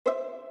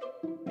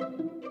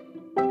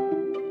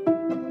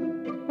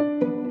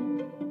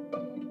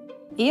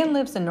Ian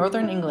lives in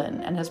Northern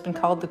England and has been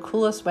called the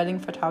coolest wedding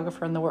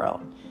photographer in the world,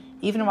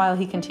 even while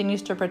he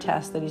continues to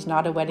protest that he's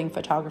not a wedding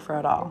photographer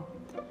at all.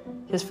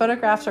 His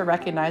photographs are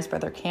recognized by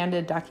their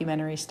candid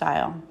documentary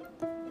style.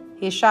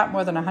 He has shot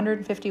more than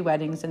 150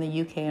 weddings in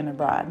the UK and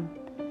abroad.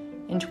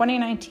 In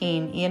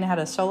 2019, Ian had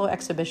a solo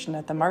exhibition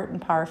at the Martin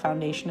Parr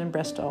Foundation in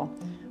Bristol,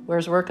 where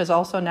his work is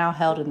also now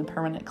held in the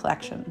permanent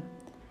collection.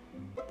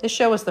 This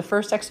show was the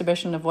first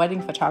exhibition of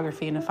wedding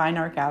photography in a fine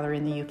art gallery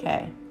in the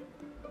UK.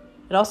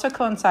 It also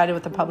coincided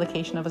with the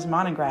publication of his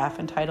monograph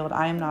entitled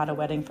I Am Not a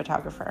Wedding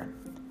Photographer.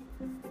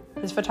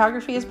 His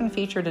photography has been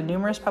featured in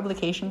numerous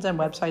publications and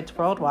websites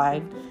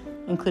worldwide,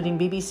 including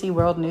BBC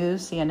World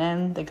News,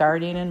 CNN, The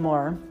Guardian, and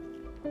more.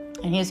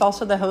 And he is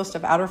also the host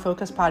of Outer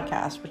Focus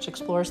podcast, which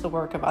explores the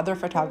work of other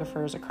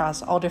photographers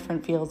across all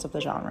different fields of the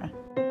genre.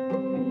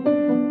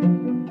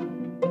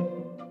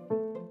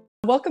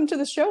 Welcome to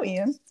the show,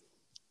 Ian.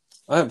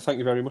 Thank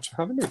you very much for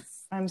having me.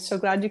 I'm so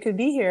glad you could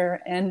be here.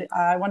 And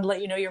I wanted to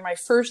let you know you're my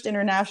first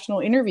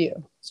international interview.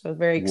 So it's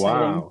very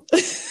exciting. Wow.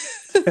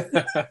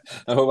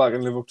 I hope I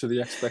can live up to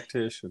the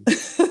expectation,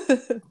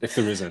 if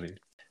there is any.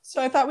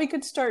 So I thought we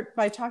could start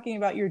by talking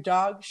about your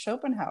dog,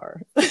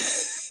 Schopenhauer.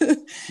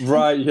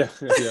 Right, yeah.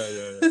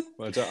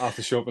 Well,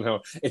 Arthur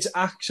Schopenhauer. It's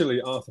actually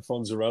Arthur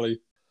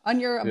Fonzarelli. On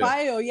your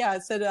bio,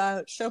 it said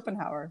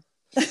Schopenhauer.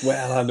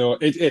 Well, I know.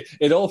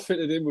 It all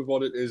fitted in with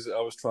what it is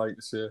I was trying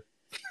to say.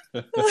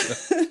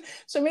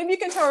 So maybe you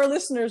can tell our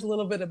listeners a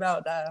little bit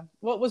about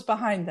what was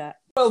behind that.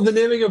 Well, the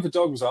naming of the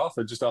dog was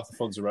Arthur, just Arthur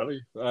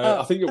Fonzarelli.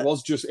 I think it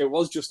was just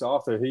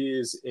Arthur.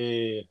 He's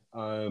a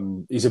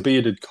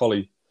bearded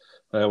collie,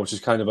 which is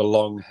kind of a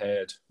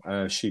long-haired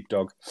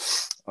sheepdog.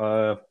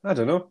 I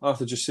don't know.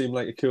 Arthur just seemed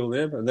like a cool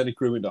name, and then he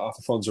grew into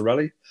Arthur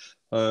Fonzarelli,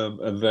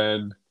 and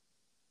then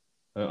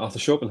Arthur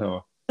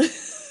Schopenhauer.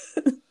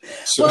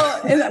 So.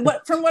 Well, and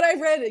from what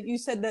I've read, you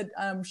said that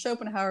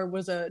Schopenhauer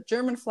was a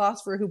German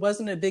philosopher who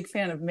wasn't a big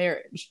fan of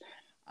marriage,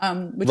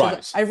 which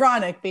is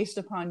ironic based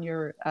upon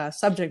your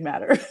subject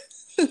matter.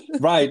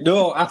 Right.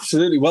 No,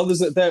 absolutely. Well,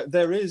 there's a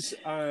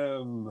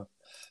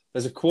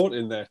quote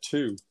in there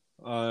too.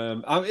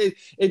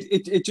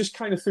 It just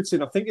kind of fits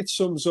in. I think it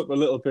sums up a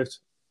little bit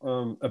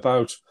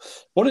about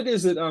what it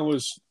is that I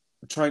was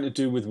trying to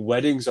do with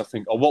weddings, I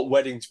think, or what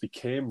weddings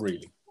became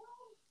really.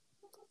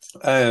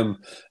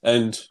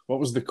 And what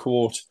was the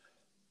quote?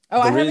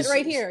 Oh, I have it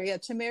right here. Yeah,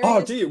 to marry.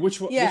 Oh, do you?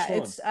 Which one? Yeah, which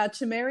one? It's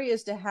to marry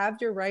is to have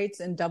your rights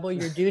and double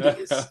your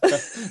duties.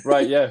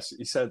 Right. Yes,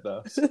 he said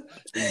that.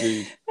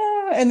 Indeed.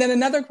 And then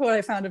another quote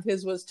I found of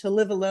his was, "To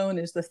live alone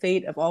is the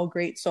fate of all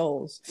great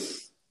souls."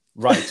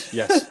 Right.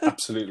 Yes.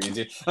 Absolutely.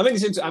 Indeed. I mean,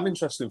 I'm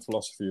interested in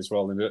philosophy as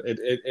well, and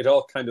it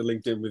all kind of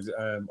linked in with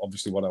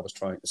obviously what I was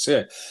trying to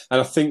say.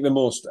 And I think the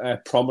most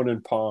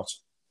prominent part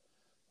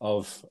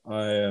of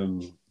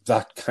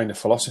that kind of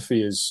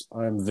philosophy is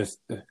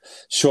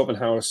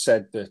Schopenhauer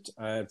said that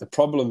the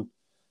problem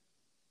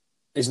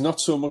is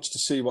not so much to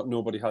see what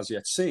nobody has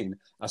yet seen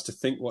as to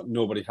think what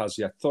nobody has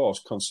yet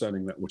thought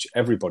concerning that which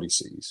everybody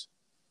sees.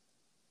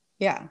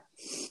 Yeah.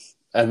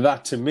 And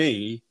that, to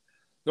me,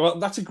 well,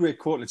 that's a great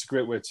quote. It's a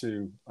great way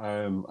to,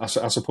 I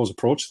suppose,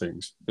 approach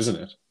things, isn't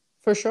it?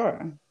 For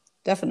sure.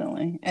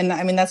 Definitely. And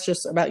I mean, that's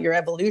just about your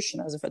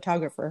evolution as a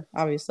photographer,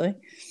 obviously.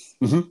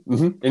 Mm-hmm,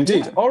 mm-hmm.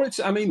 Indeed. Yeah. Or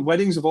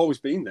weddings have always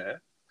been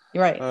there.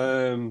 Right.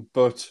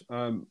 But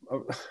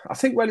I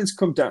think weddings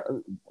come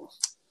down.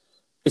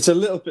 It's a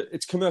little bit.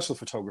 It's commercial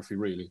photography,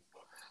 really,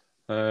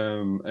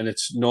 and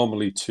it's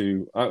normally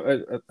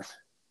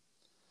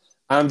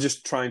I'm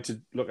just trying to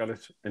look at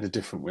it in a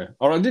different way,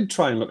 or I did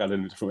try and look at it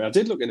in a different way. I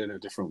did look at it in a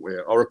different way,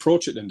 or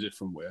approach it in a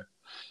different way,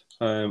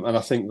 and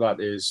I think that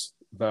is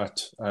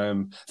that.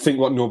 Think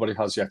what nobody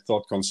has yet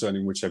thought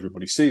concerning which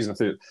everybody sees. And I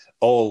think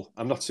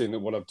I'm not saying that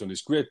what I've done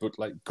is great, but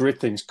like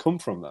great things come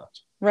from that.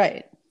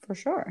 Right. For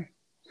sure.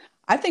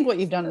 I think what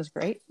you've done is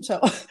great. So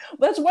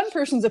that's one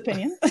person's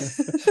opinion.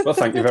 Well,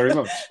 thank you very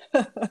much.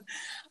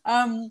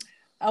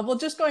 Well,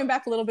 just going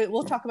back a little bit,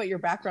 we'll talk about your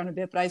background a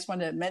bit, but I just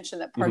wanted to mention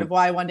that part of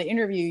why I wanted to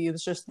interview you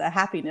was just the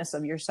happiness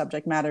of your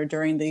subject matter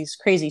during these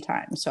crazy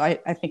times. So I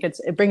think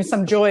it brings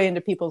some joy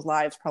into people's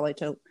lives probably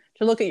to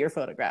look at your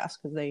photographs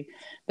because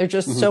they're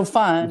just so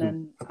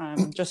fun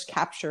and just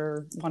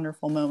capture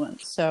wonderful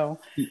moments. So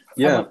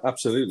yeah,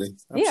 absolutely.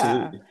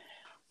 Yeah.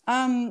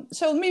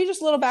 So maybe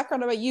just a little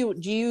background about you.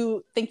 Do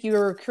you think you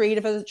were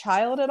creative as a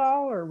child at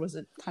all, or was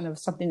it kind of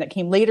something that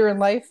came later in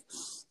life?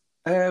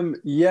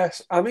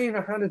 Yes. I mean,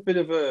 I had a bit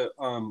of a,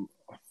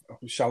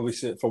 shall we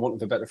say, for want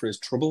of a better phrase,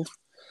 troubled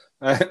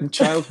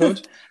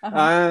childhood.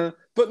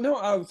 But no,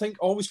 I think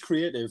always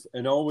creative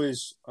and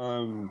always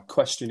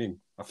questioning,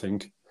 I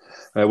think,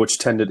 which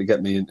tended to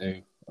get me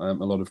into a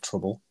lot of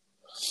trouble.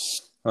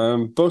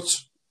 But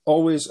I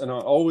always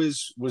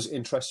was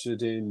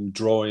interested in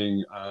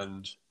drawing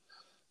and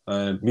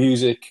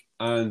music,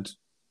 and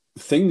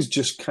things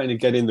just kind of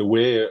get in the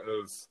way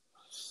of,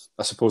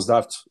 I suppose,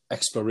 that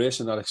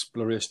exploration of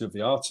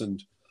the arts,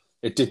 and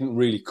it didn't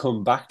really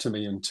come back to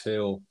me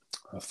until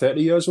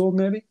 30 years old,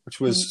 maybe, which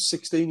was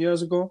 16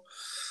 years ago.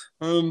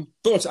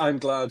 But I'm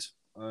glad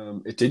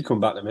it did come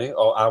back to me,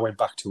 or I went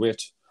back to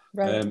it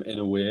in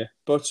a way.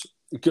 But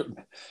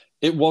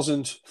it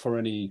wasn't for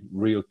any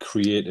real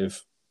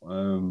creative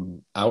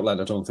outlet.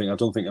 I don't think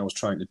I was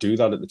trying to do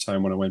that at the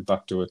time when I went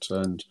back to it.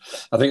 And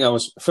I think I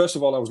was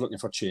looking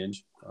for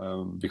change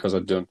because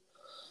I'd done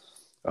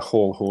a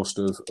whole host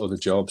of other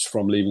jobs,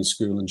 from leaving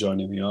school and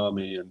joining the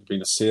army and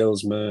being a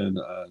salesman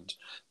and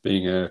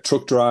being a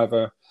truck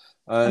driver.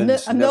 And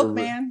a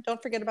milkman.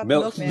 Don't forget about the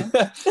milkman.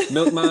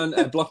 Milkman,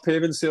 a block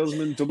paving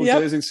salesman, double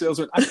glazing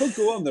salesman. I could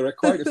go on. There are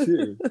quite a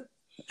few.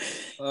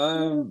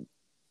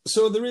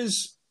 So there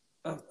is...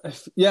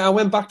 I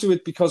went back to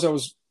it because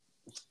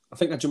I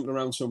think I jumped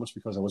around so much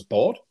because I was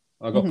bored.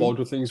 I got bored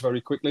with things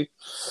very quickly.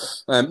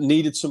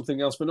 Needed something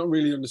else, but not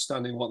really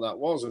understanding what that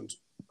was. And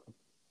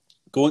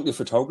going to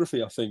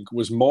photography, I think,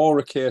 was more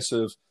a case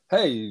of,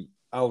 hey,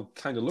 I'll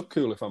kind of look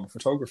cool if I'm a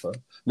photographer.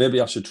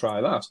 Maybe I should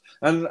try that.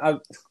 And I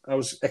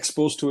was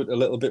exposed to it a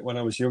little bit when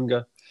I was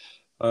younger,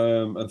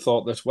 and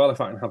thought that, well,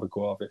 if I can have a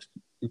go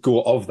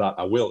of that,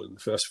 I will. In the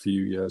first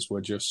few years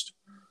were just...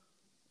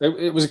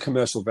 It was a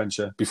commercial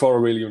venture before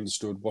I really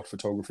understood what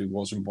photography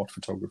was and what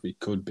photography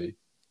could be.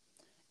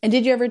 And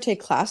did you ever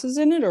take classes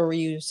in it, or were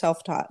you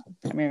self-taught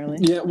primarily?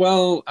 Yeah,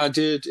 well, I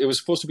did. It was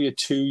supposed to be a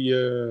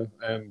 2-year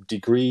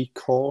degree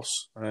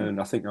course, and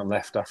I think I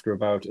left after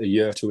about a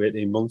year to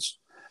 18 months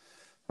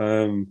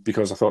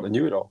because I thought I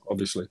knew it all,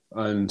 obviously.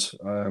 And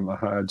I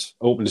had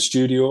opened a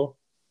studio,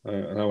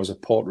 and I was a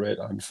portrait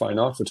and fine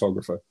art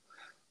photographer.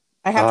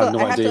 I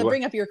have to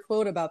bring up your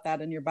quote about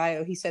that in your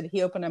bio. He said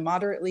he opened a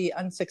moderately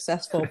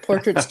unsuccessful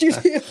portrait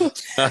studio,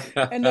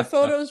 and the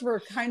photos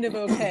were kind of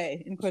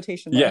okay, in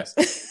quotation marks.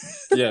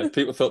 Yes. Yeah,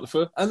 people thought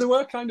and they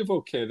were kind of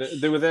okay.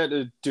 They were there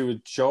to do a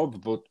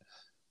job, but,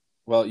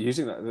 well,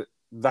 using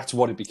that's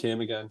what it became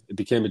again. It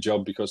became a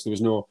job because it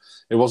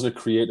wasn't a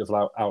creative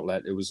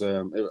outlet. It was,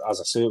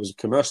 as I say, it was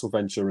a commercial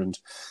venture, and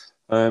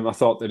I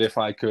thought that if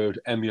I could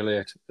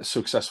emulate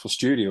successful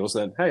studios,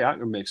 then, hey, I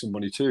can make some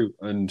money too.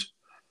 And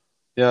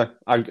yeah,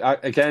 I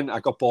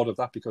got bored of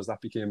that because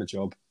that became a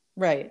job.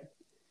 Right.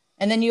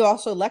 And then you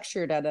also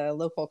lectured at a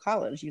local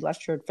college. You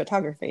lectured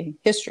photography,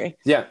 history.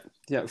 Yeah,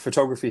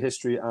 photography,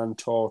 history, and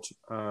taught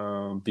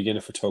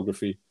beginner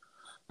photography.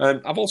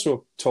 I've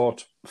also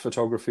taught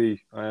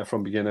photography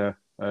from beginner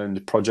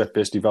and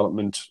project-based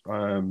development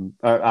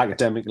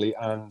academically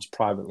and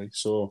privately.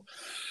 So,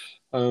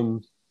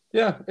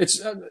 it's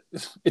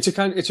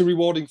a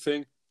rewarding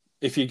thing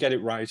if you get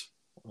it right.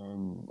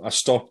 I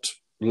stopped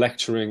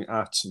lecturing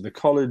at the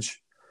college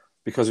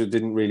because it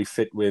didn't really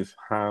fit with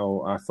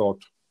how I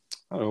thought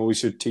we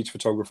should teach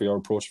photography or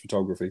approach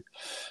photography.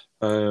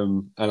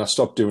 And I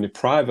stopped doing it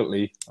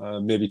privately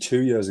maybe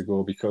 2 years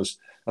ago because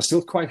I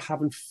still quite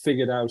haven't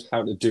figured out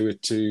how to do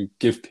it to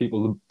give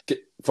people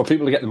for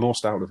people to get the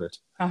most out of it,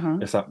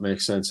 if that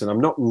makes sense. And I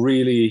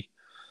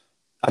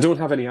don't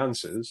have any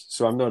answers,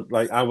 so I'm not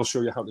like, I will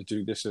show you how to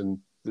do this and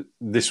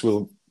this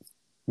will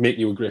make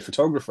you a great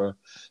photographer.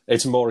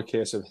 It's more a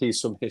case of,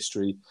 here's some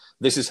history.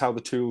 This is how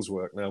the tools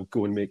work. Now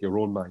go and make your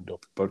own mind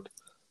up. But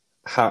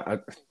I'm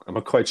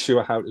not quite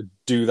sure how to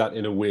do that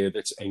in a way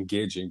that's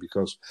engaging,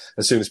 because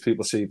as soon as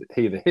people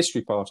hear the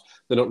history part,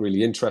 they're not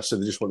really interested.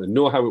 They just want to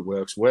know how it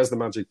works. Where's the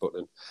magic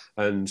button?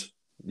 And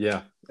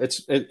yeah,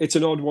 it's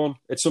an odd one.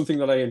 It's something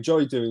that I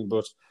enjoy doing,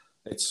 but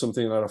it's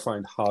something that I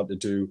find hard to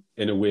do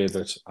in a way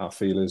that I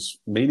feel is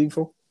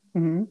meaningful.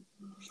 Mm-hmm.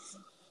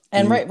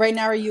 And right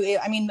now,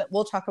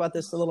 we'll talk about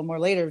this a little more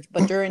later,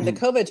 but during the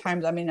COVID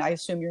times, I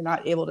assume you're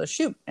not able to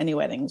shoot any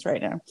weddings right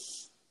now.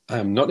 I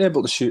am not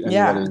able to shoot any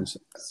weddings.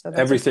 So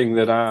everything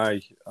that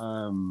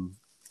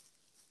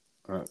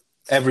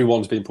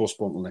everyone's been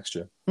postponed till next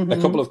year. Mm-hmm.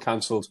 A couple have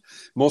cancelled,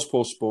 most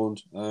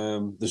postponed.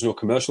 There's no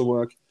commercial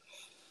work.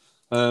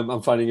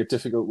 I'm finding it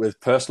difficult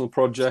with personal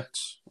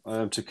projects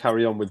to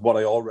carry on with what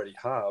I already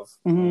have,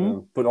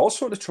 but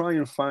also to try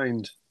and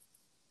find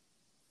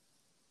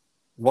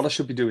what I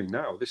should be doing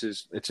now.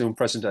 It's an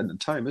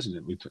unprecedented time, isn't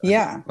it? We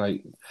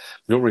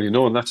don't really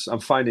know, and I'm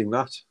finding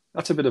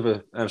that's a bit of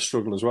a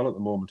struggle as well at the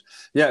moment.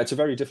 Yeah, it's a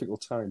very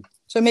difficult time.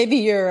 So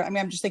maybe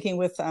I'm just thinking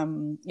with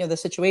the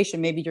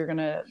situation, maybe you're going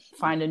to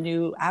find a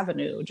new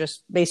avenue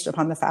just based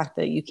upon the fact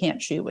that you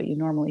can't shoot what you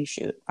normally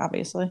shoot,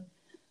 obviously.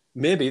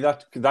 Maybe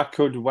that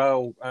could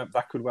well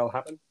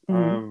happen.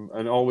 Mm-hmm.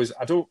 And always,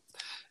 I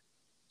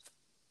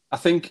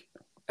think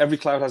every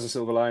cloud has a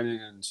silver lining,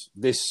 and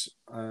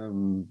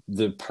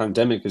the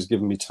pandemic has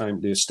given me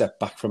time to step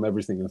back from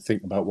everything and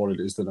think about what it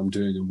is that I'm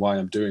doing and why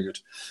I'm doing it.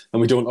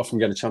 And we don't often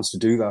get a chance to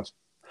do that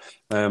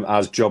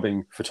as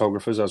jobbing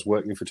photographers, as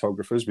working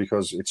photographers,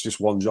 because it's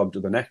just one job to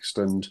the next,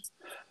 and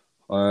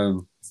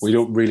we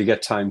don't really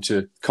get time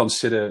to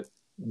consider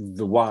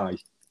the why,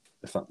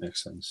 if that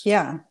makes sense.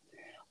 Yeah.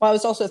 Well, I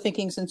was also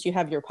thinking, since you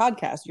have your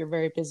podcast, you're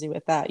very busy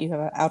with that. You have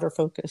an Outer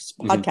Focus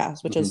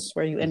podcast, which is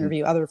where you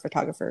interview other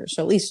photographers.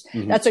 So at least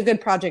that's a good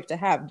project to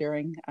have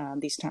during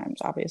these times,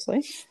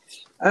 obviously.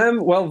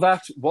 Well,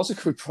 that was a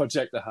good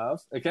project to have.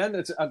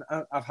 Again,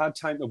 I've had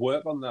time to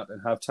work on that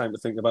and have time to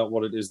think about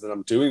what it is that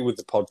I'm doing with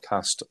the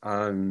podcast.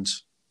 And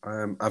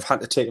I've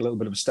had to take a little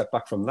bit of a step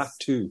back from that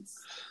too,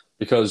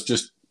 because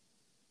just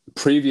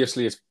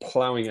previously it's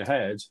ploughing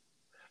ahead.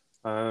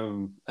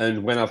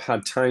 And when I've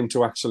had time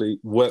to actually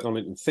work on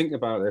it and think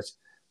about it,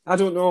 I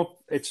don't know.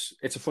 It's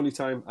a funny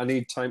time. I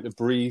need time to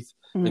breathe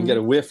and get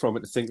away from it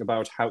to think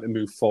about how to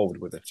move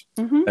forward with it.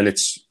 And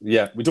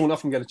we don't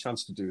often get a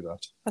chance to do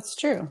that. That's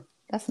true.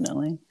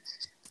 Definitely.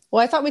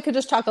 Well, I thought we could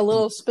just talk a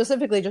little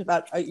specifically just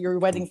about your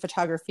wedding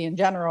photography in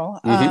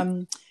general.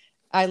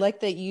 I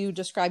like that you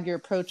describe your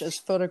approach as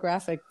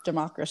photographic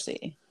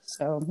democracy.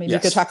 So maybe you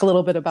could talk a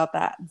little bit about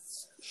that.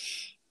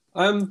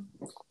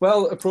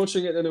 Well,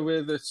 approaching it in a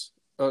way that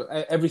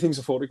everything's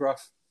a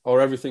photograph, or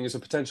everything is a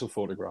potential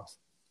photograph.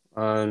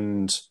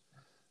 And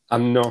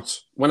I'm not,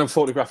 when I'm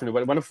photographing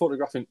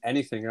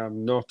anything,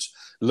 I'm not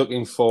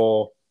looking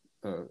for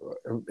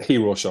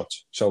hero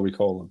shots, shall we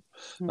call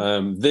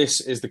them.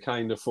 This is the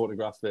kind of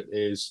photograph that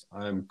is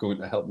going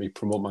to help me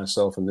promote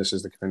myself, and this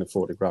is the kind of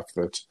photograph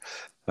that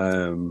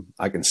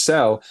I can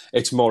sell.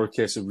 It's more a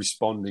case of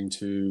responding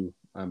to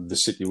the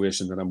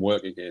situation that I'm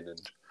working in,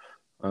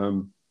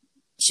 and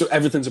so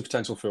everything's a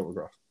potential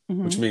photograph,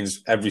 which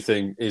means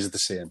everything is the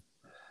same.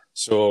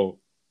 So,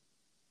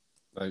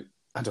 like,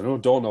 I don't know,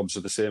 doorknobs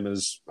are the same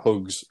as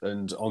hugs,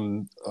 and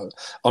on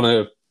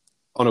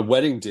a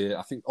wedding day,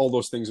 I think all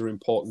those things are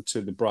important to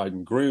the bride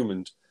and groom,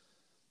 and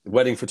the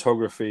wedding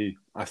photography,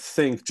 I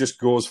think, just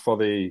goes for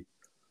the,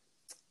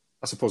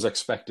 I suppose,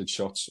 expected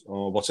shots,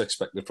 or what's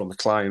expected from the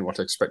client, what's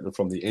expected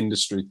from the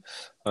industry,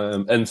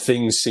 and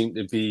things seem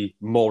to be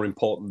more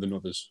important than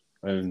others.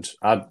 And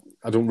I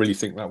don't really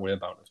think that way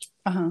about it.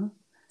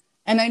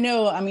 And I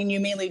know, I mean, you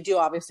mainly do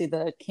obviously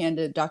the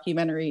candid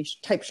documentary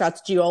type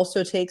shots. Do you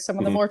also take some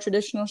of the more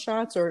traditional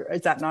shots, or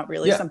is that not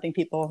really something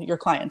your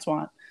clients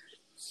want?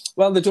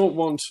 Well, they don't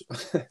want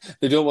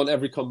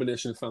every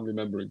combination of family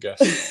member and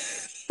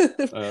guest.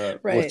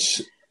 Right.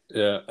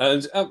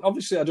 And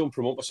obviously I don't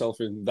promote myself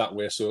in that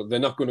way, so they're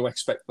not going to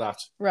expect that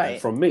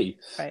from me.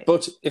 Right.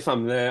 But if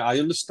I'm there, I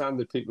understand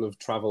that people have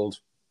travelled.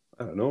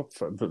 I don't know.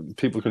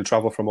 People can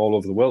travel from all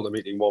over the world to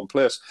meet in one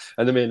place,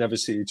 and they may never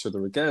see each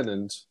other again.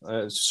 And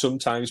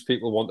sometimes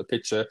people want a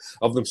picture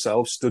of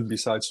themselves stood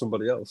beside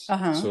somebody else.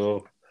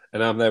 So,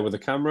 and I'm there with a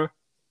camera.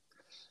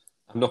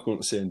 I'm not going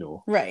to say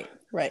no. Right.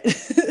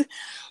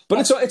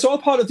 But it's all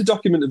part of the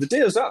document of the day,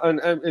 is that?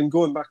 And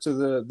going back to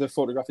the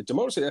photographic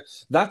democracy,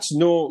 that's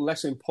no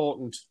less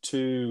important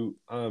to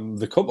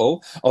the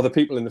couple or the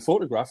people in the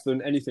photograph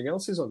than anything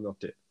else is on that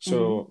day.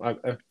 So,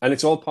 and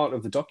it's all part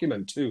of the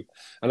document too.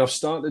 And I've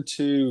started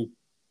to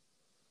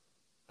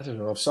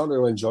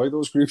enjoy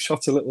those group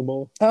shots a little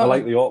more. I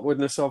like the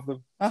awkwardness of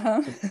them.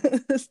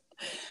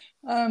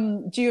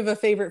 Do you have a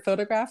favorite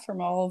photograph from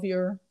all of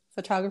your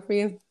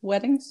photography of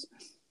weddings?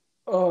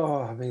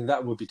 Oh, I mean,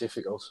 that would be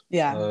difficult.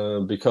 Yeah.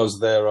 Because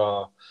there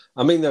are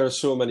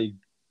so many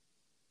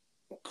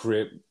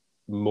great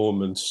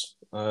moments.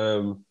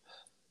 I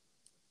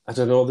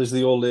don't know, there's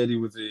the old lady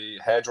with the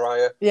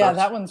hairdryer. Yeah,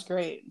 that one's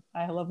great.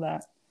 I love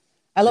that.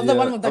 I love the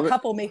one with the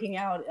couple making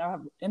out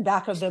in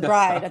back of the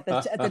bride at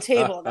the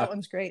table. That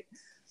one's great.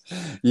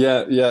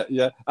 Yeah.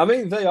 I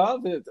mean, they are,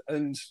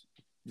 and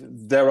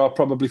there are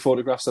probably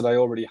photographs that I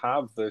already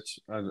have that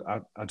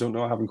I don't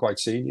know, I haven't quite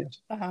seen yet.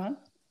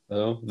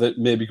 That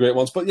may be great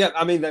ones, but yeah,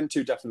 I mean, them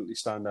two definitely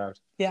stand out.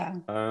 Yeah.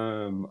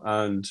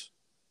 And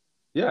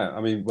yeah, I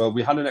mean, well,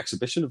 we had an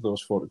exhibition of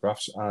those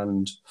photographs,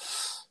 and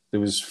there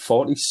was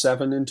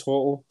 47 in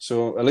total.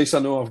 So at least I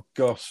know I've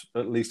got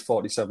at least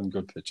 47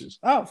 good pictures.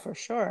 Oh, for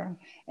sure.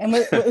 And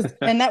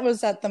and that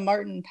was at the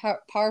Martin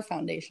Parr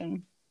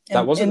Foundation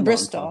in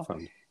Bristol.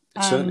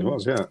 It certainly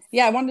was, yeah.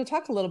 Yeah, I wanted to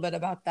talk a little bit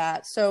about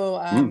that.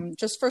 So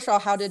just first of all,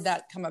 how did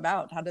that come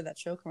about? How did that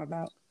show come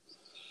about?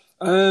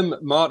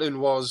 Martin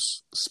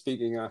was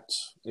speaking at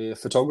a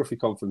photography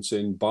conference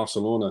in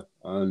Barcelona,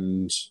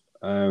 and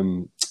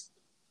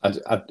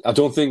I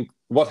don't think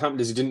what happened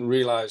is he didn't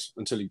realise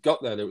until he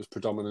got there that it was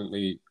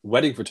predominantly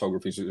wedding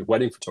photography. So it was a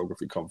wedding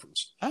photography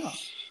conference. Oh.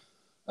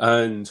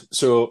 And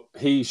so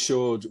he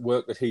showed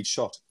work that he'd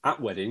shot at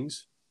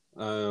weddings,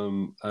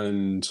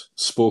 and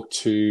spoke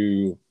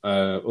to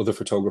other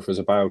photographers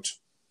about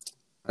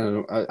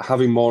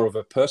having more of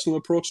a personal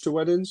approach to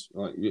weddings,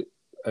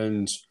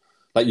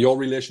 like your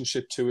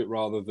relationship to it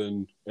rather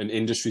than an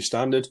industry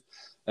standard,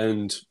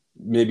 and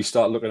maybe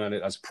start looking at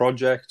it as a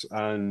project.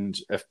 And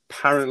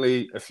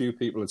apparently a few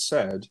people had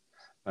said,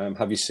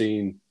 have you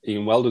seen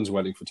Ian Weldon's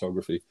wedding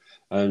photography?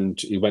 And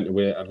he went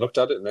away and looked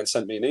at it and then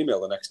sent me an email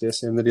the next day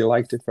saying that he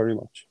liked it very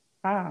much.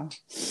 Wow.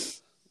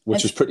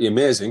 Which was pretty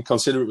amazing,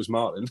 consider it was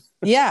Martin.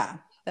 Yeah,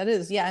 that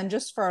is. Yeah, and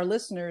just for our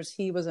listeners,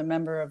 he was a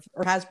member of,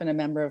 or has been a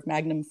member of,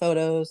 Magnum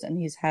Photos, and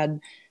he's had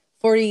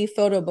 40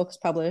 photo books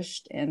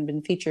published and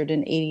been featured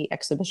in 80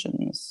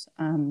 exhibitions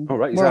All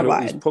right,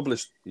 worldwide. He's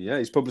published. Yeah,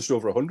 he's published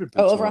over 100 books.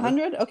 Oh, over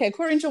 100? Okay,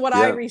 according to what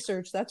I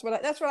researched, that's what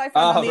I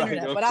found on the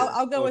internet. Okay, but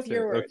I'll go with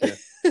your word. Okay.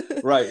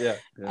 Right, yeah.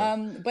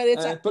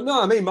 But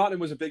no, I mean, Martin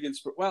was a big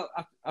inspiration. Well,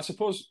 I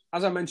suppose,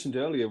 as I mentioned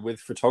earlier, with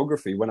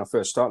photography, when I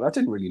first started, I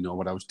didn't really know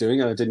what I was doing,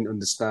 and I didn't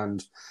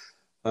understand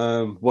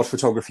what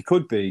photography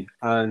could be.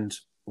 And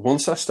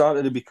once I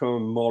started to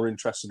become more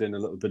interested in a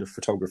little bit of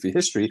photography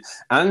history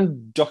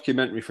and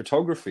documentary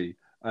photography,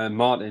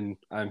 Martin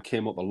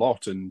came up a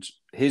lot, and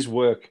his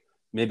work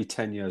maybe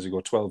 10 years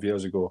ago, 12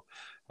 years ago,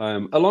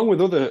 along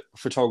with other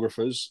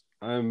photographers,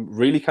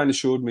 really kind of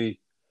showed me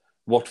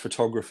what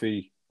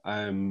photography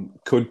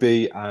could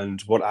be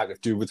and what I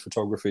could do with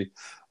photography.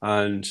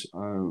 And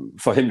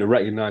for him to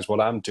recognize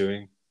what I'm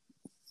doing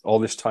all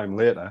this time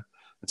later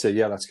and say,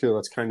 yeah, that's cool.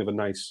 That's kind of a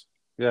nice,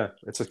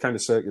 it's a kind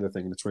of circular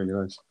thing, and it's really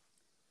nice.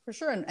 For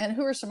sure. And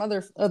who are some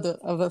other of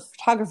the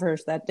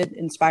photographers that did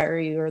inspire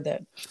you, or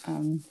that...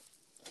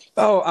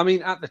 Oh, I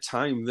mean, at the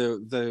time,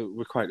 there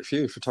were quite a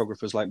few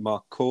photographers like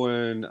Mark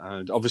Cohen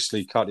and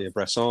obviously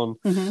Cartier-Bresson.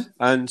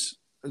 And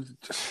I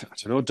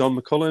don't know, Don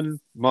McCullin,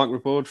 Mark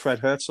Ribaude, Fred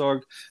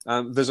Herzog.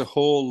 There's a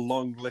whole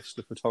long list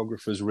of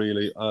photographers,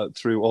 really,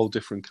 through all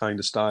different kind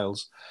of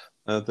styles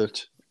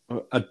that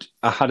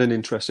I had an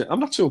interest in. I'm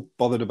not so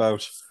bothered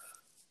about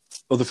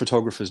other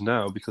photographers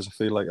now, because I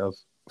feel like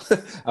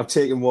I've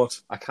taken what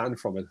I can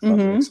from it, if that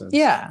makes sense.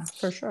 Yeah,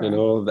 for sure. You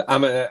know,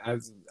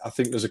 I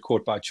think there's a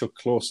quote by Chuck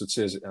Close that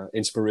says,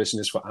 inspiration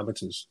is for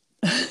amateurs.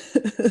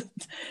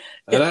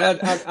 And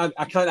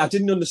I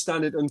didn't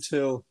understand it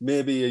until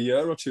maybe a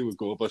year or two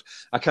ago, but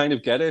I kind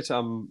of get it.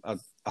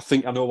 I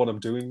think I know what I'm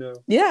doing now.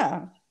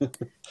 Yeah,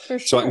 for sure.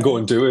 So I can go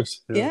and do it.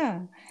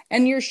 Yeah.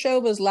 And your show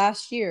was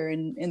last year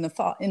in the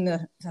fall, in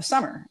the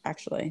summer,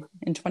 actually,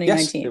 in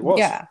 2019. Yes, it was.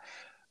 Yeah.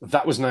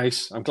 That was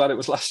nice. I'm glad it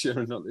was last year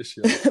and not this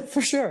year.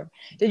 For sure.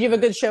 Did you have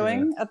a good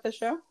showing at the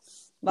show?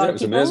 It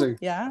was amazing.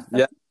 Yeah.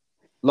 Yeah.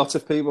 Lots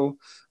of people.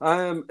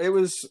 It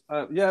was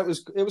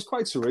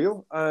quite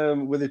surreal.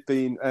 With it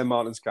being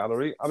Martin's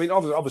gallery. I mean,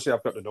 obviously,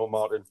 I've got to know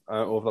Martin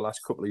over the last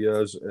couple of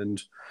years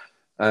and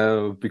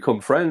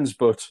become friends.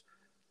 But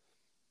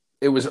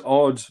it was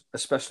odd,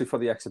 especially for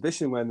the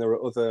exhibition, when there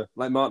were other,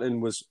 like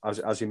Martin was,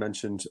 as you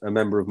mentioned, a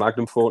member of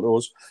Magnum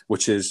Photos,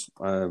 which is,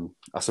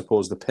 I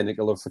suppose, the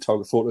pinnacle of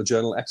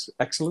photojournal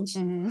excellence. He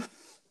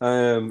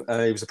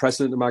was the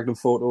president of Magnum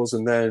Photos,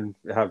 and then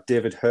you have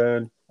David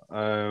Hearn,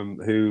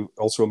 who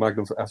also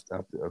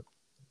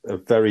a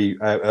very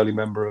early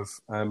member of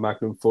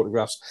Magnum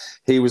Photographs.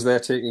 He was there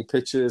taking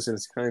pictures, and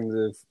it's kind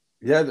of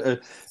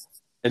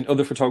and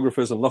other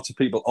photographers and lots of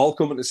people all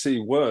coming to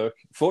see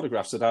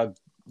photographs that I'd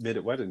made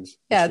at weddings.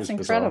 Yeah, it's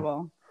incredible.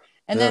 Bizarre.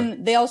 And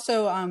then they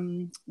also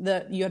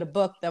you had a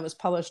book that was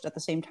published at the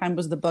same time.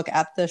 Was the book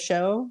at the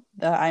show?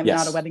 I'm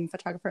Not a Wedding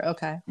Photographer.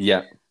 Okay.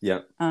 Yeah.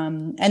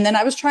 And then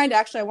I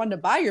wanted to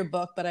buy your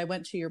book, but I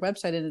went to your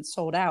website and it's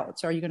sold out.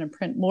 So are you going to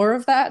print more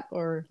of that,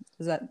 or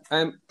is that?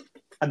 I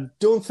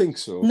don't think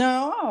so.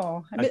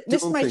 No, I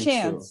missed my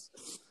chance.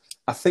 So.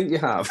 I think you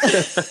have.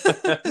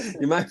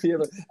 You might be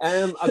able.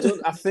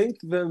 I think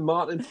the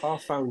Martin Parr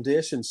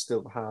Foundation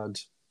still had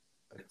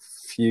a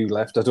few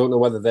left. I don't know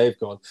whether they've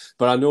gone,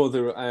 but I know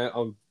there.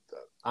 I've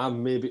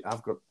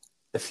got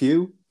a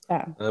few.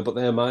 Yeah. But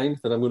they're mine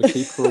that I'm going to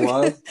keep for a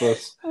while.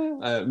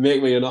 But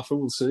make me an offer,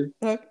 we'll see.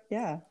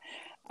 Yeah.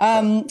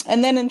 And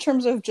then in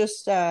terms of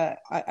just, I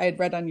had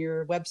read on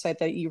your website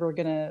that you were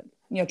going to,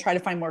 try to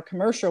find more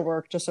commercial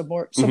work to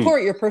support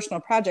your personal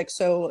projects.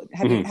 So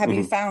have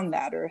you found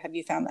that, or have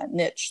you found that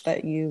niche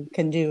that you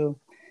can do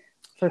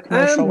for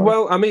commercial work?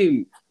 Well, I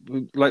mean,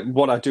 like,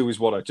 what I do is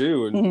what I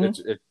do, and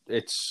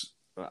it's.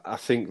 I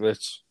think that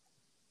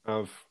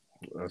I've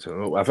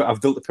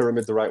built the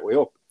pyramid the right way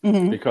up,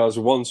 because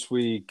once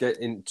we get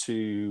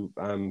into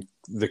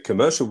the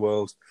commercial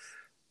world,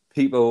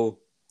 people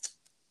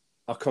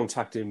are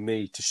contacting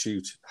me to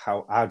shoot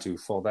how I do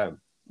for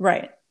them.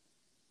 Right.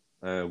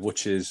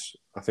 Which is,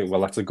 I think,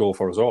 well, that's a goal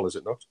for us all, is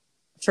it not?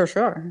 For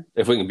sure.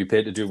 If we can be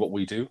paid to do what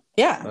we do.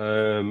 Yeah.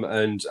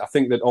 And I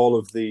think that all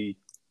of the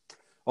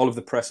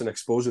press and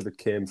exposure that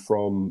came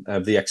from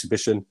the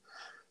exhibition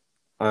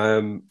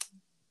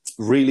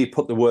really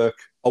put the work,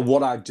 or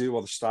what I do,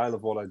 or the style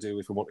of what I do,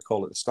 if we want to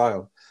call it a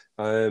style,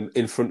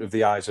 in front of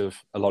the eyes of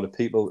a lot of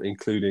people,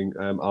 including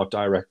art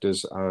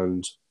directors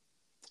and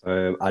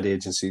ad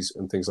agencies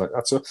and things like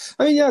that. So,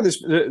 I mean, yeah,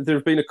 there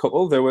have been a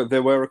couple. There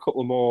were a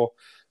couple more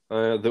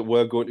that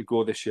were going to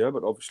go this year,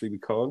 but obviously we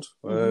can't.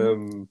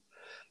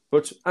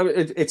 But I mean,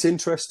 it's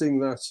interesting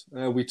that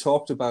we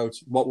talked about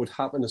what would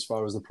happen as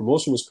far as the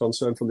promotion was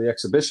concerned from the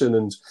exhibition,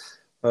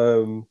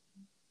 and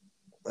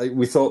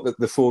we thought that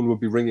the phone would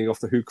be ringing off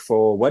the hook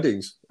for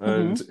weddings,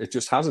 and it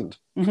just hasn't.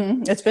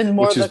 It's been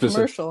more of the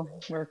commercial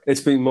work.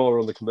 It's been more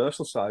on the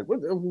commercial side,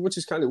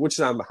 which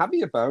I'm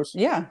happy about.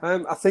 Yeah.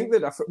 I think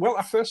that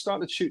I first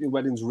started shooting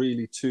weddings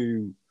really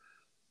to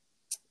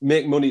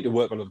make money to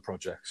work on other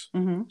projects,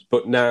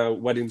 but now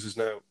weddings is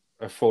now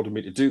affording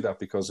me to do that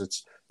because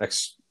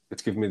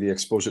it's given me the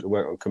exposure to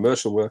work on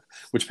commercial work,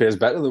 which pays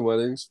better than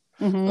weddings.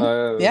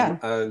 Yeah.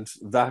 And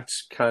that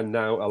can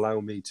now allow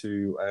me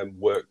to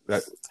work.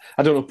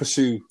 I don't know,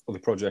 pursue other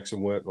projects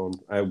and work on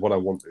what I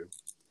want to.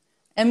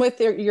 And with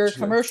your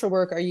commercial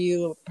work, are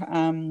you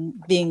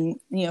being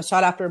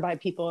sought after by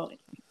people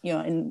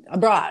in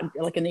abroad,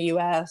 like in the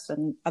U.S.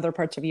 and other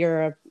parts of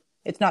Europe?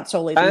 It's not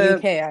solely the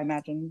UK, I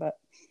imagine, but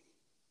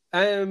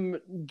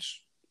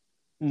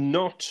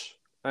not.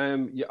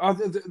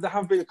 There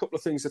have been a couple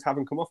of things that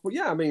haven't come off, but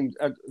yeah, I mean,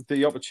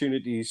 the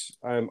opportunities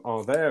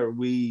are there.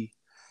 We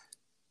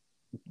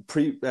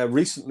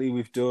recently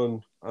we've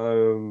done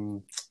Huawei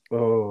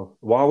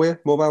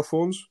mobile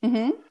phones.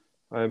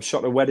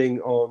 Shot a wedding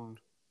on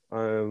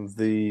I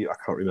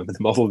can't remember the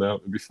model now.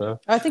 To be fair,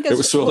 I think it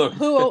was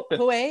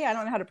Huawei. I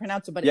don't know how to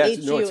pronounce it, but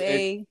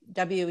Huawei.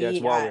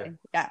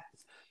 Yeah,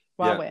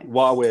 Huawei.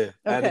 Huawei.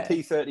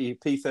 The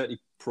P30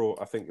 Pro,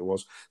 I think it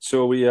was.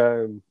 So we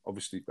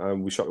obviously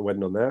we shot a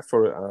wedding on there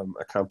for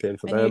a campaign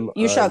for them.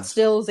 You shot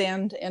stills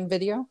and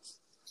video?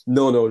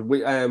 No.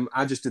 We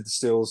I just did the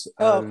stills.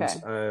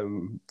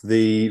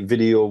 The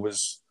video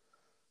was.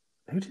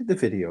 Who did the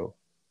video?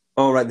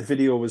 Oh, right. The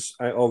video was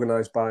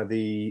organised by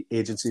the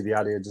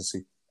ad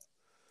agency.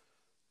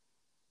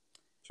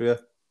 So yeah,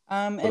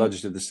 but I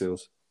just did the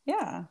stills.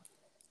 Yeah.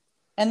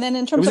 And then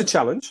in terms of... It was a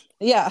challenge.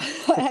 Yeah,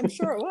 I'm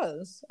sure it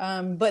was.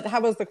 But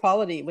how was the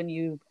quality when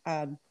you...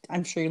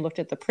 I'm sure you looked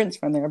at the prints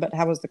from there, but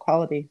how was the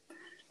quality?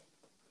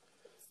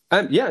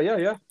 Yeah.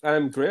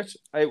 Great.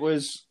 It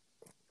was...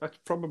 I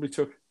probably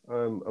took a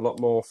lot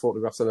more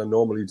photographs than I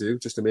normally do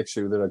just to make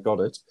sure that I got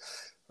it.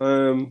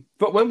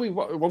 But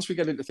once we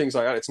get into things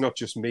like that, it's not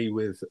just me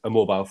with a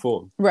mobile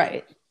phone.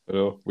 Right.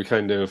 We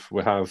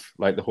have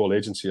like the whole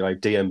agency, like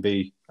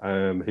DMB,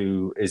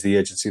 who is the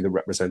agency that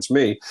represents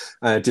me,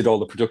 did all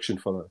the production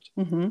for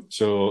that.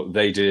 So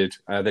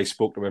they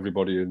spoke to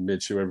everybody and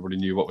made sure everybody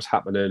knew what was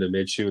happening and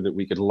made sure that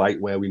we could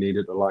light where we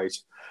needed to light,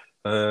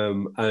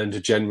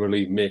 and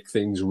generally make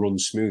things run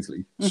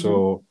smoothly.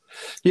 So,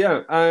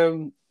 yeah,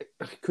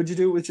 could you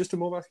do it with just a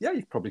mobile? Yeah,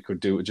 you probably could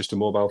do it with just a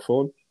mobile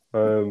phone.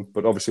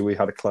 But obviously we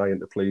had a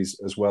client to please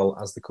as well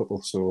as the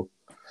couple, so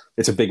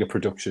it's a bigger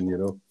production,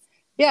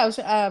 Yeah, I was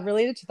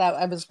related to that.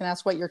 I was going to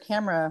ask what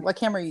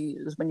camera you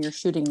use when you're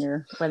shooting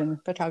your wedding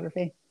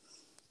photography.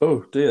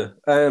 Oh dear,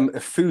 a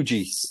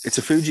Fuji. It's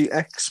a Fuji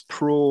X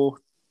Pro.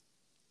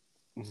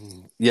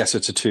 Yes,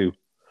 it's a 2.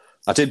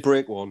 I did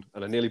break one,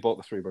 and I nearly bought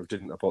the 3, but I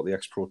didn't. I bought the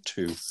X Pro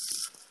 2.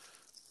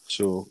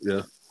 So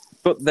yeah,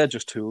 but they're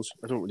just tools.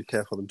 I don't really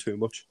care for them too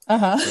much.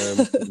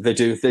 They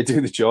do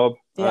the job.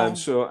 Yeah.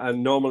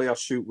 And normally I'll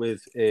shoot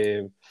with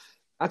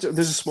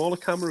there's a smaller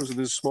camera. There's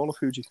a smaller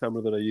Fuji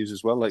camera that I use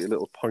as well, like a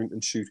little point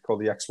and shoot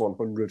called the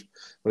X100.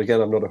 But again,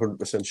 I'm not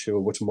 100% sure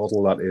which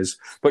model that is.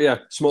 But yeah,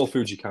 small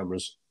Fuji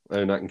cameras,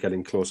 and I can get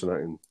in close and I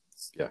can,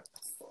 yeah.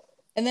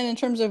 And then in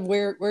terms of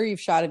where you've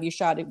shot, have you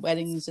shot at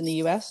weddings in the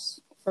US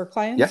for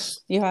clients? Yes.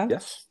 You have?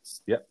 Yes.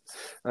 Yeah.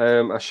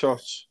 I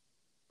shot,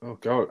 oh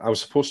God, I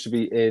was supposed to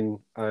be in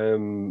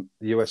the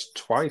US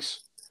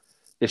twice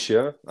this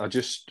year. I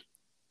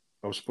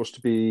was supposed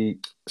to be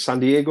San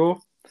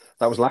Diego.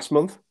 That was last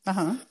month.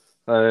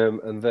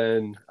 And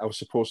then I was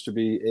supposed to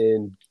be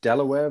in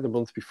Delaware the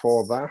month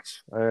before that.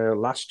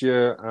 Last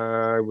year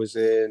I was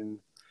in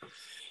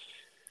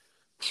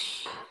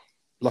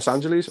Los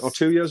Angeles, or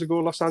 2 years ago,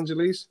 Los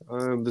Angeles.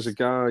 There's a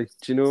guy,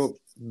 do you know,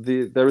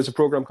 there is a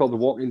program called The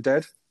Walking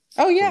Dead.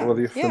 Oh, yeah.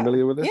 Whether you're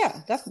familiar with it?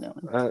 Yeah,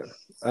 definitely.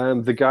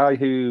 The guy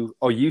who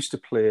used to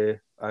play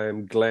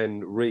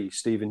Glenn Rhee,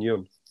 Stephen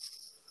Yeun.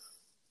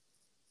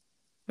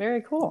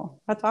 Very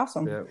cool. That's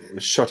awesome. Yeah,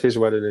 shot his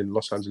wedding in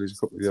Los Angeles a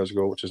couple of years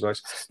ago, which is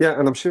nice. Yeah,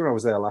 and I'm sure I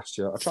was there last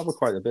year. I travelled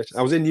quite a bit.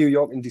 I was in New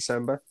York in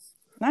December.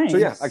 Nice. So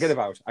yeah, I get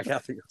about. I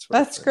think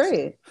that's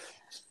great.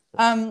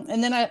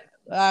 And then I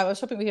was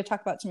hoping we could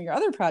talk about some of your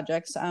other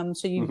projects.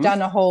 So you've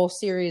done a whole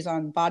series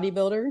on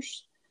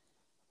bodybuilders.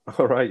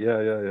 All right.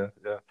 Yeah.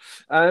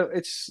 I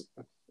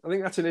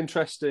think that's an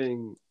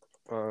interesting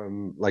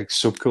like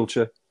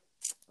subculture,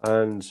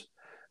 and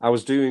I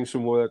was doing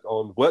some work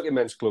on working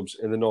men's clubs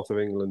in the north of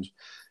England.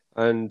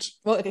 And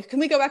well,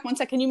 can we go back one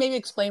second? Can you maybe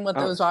explain what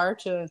those are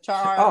to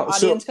our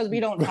audience, because we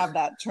don't have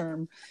that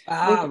term?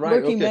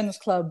 Working men's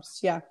clubs,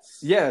 yeah.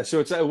 Yeah, so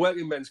it's a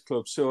working men's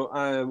club. So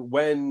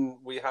when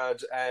we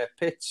had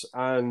pits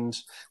and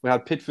we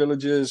had pit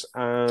villages,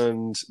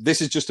 and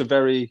this is just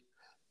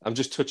I'm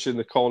just touching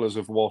the corners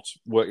of what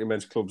working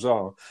men's clubs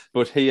are.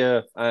 But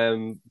here,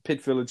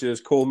 pit villages,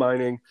 coal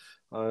mining.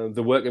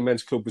 The working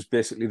men's club was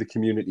basically the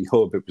community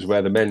hub. It was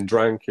where the men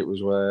drank. It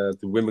was where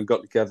the women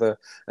got together.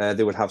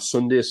 They would have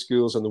Sunday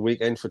schools on the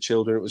weekend for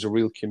children. It was a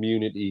real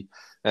community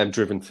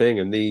driven thing.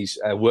 And these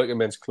working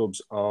men's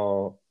clubs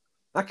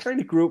I kind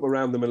of grew up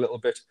around them a little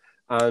bit,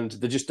 and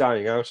they're just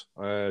dying out.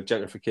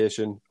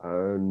 Gentrification,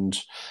 and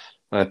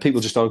people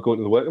just aren't going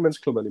to the working men's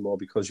club anymore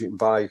because you can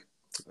buy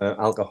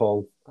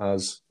alcohol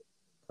as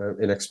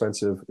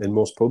inexpensive in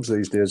most pubs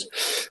these days.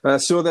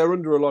 So they're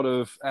under a lot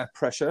of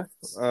pressure,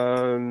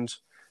 and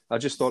I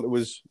just thought it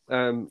was,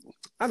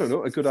 I don't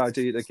know, a good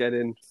idea to get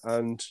in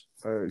and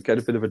get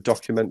a bit of a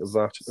document of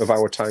that, of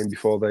our time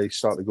before they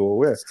start to go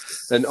away.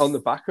 And on the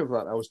back of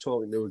that, I was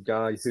talking to a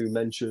guy who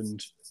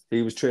mentioned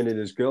he was training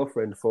his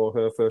girlfriend for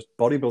her first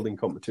bodybuilding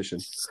competition.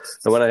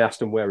 And when I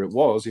asked him where it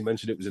was, he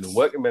mentioned it was in a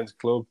working men's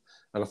club.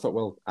 And I thought,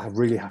 well, I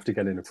really have to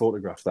get in and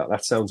photograph that.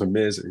 That sounds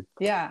amazing.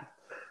 Yeah.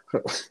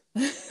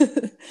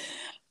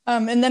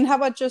 And then how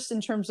about just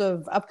in terms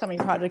of upcoming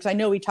projects? I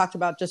know we talked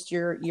about just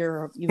you've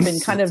been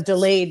kind of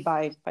delayed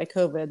by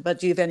COVID, but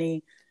do you have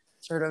any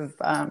sort of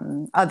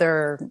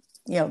other,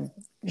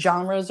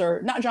 genres,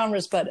 or not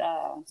genres, but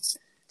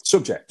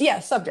subjects? Yeah,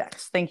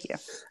 subjects. Thank you.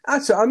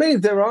 I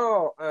mean, there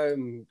are,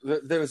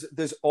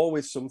 there's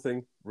always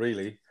something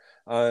really.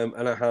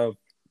 And I have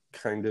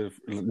kind of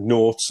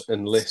notes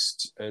and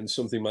lists, and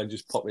something might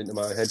just pop into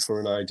my head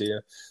for an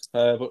idea.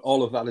 But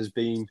all of that has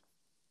been,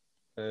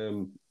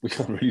 we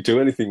can't really do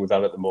anything with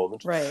that at the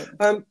moment. Right.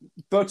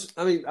 But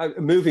I mean,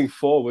 moving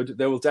forward,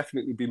 there will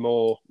definitely be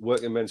more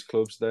working men's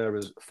clubs there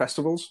as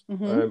festivals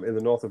in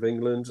the north of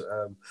England.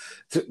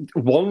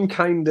 One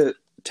kind of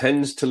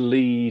tends to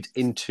lead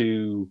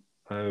into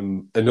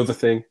another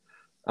thing.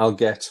 I'll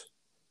get.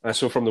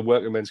 So from the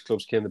working men's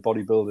clubs came the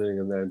bodybuilding,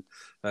 and then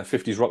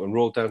 50s rock and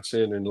roll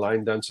dancing and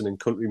line dancing and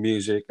country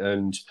music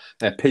and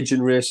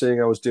pigeon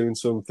racing. I was doing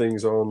some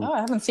things on. Oh, I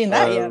haven't seen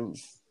that yet.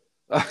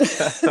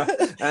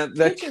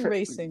 Pigeon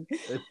racing.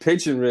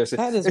 Pigeon racing.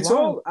 That is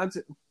wild.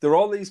 There are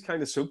all these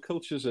kind of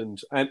subcultures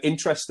and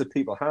interests that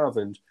people have,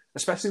 and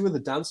especially with the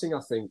dancing,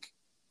 I think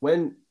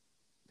when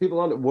people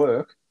aren't at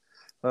work,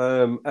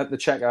 at the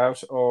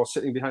checkout or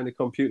sitting behind a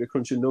computer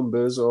crunching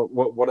numbers or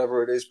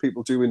whatever it is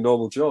people do in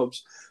normal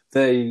jobs,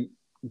 they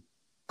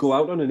go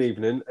out on an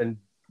evening and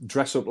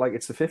dress up like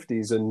it's the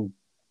 50s and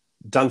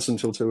dance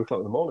until 2 o'clock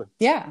in the morning.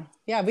 Yeah,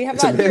 we have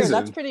that here.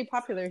 That's pretty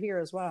popular here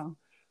as well.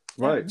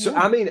 Right. So,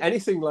 I mean,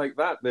 anything like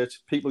that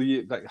people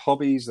use, like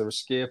hobbies, their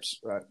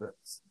escapes,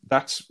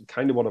 that's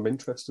kind of what I'm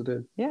interested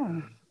in.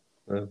 Yeah.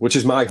 Which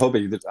is my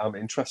hobby, that I'm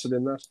interested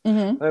in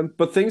that.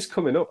 But things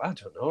coming up, I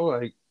don't know,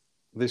 like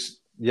this,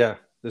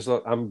 there's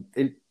I'm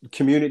in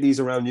communities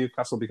around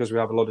Newcastle, because we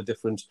have a lot of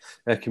different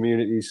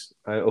communities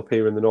up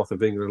here in the north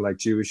of England, like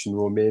Jewish and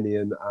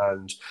Romanian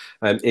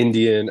and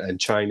Indian and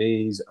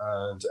Chinese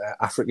and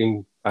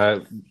African,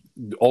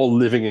 all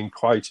living in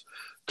quite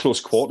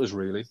close quarters,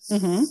 really.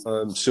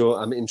 So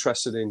I'm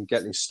interested in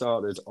getting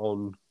started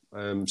on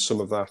some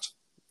of that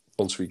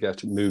once we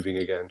get moving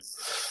again.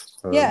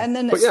 And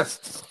then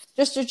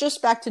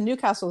just back to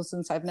Newcastle,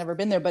 since I've never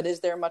been there, but is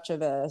there much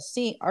of a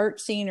art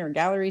scene or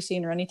gallery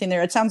scene or anything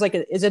there? It sounds like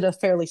is it a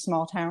fairly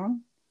small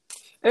town?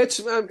 It's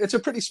a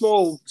pretty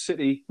small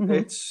city.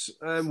 It's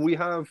we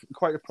have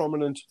quite a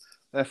prominent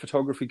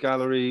photography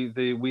gallery.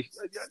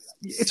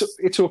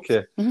 It's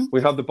okay.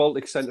 We have the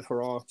Baltic Centre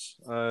for Arts.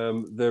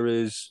 There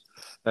is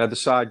the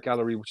Side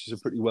Gallery, which is a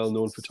pretty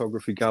well-known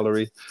photography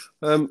gallery.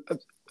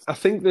 I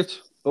think that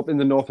up in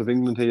the north of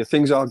England here,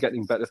 things are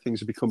getting better.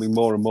 Things are becoming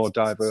more and more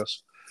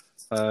diverse.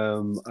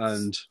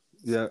 And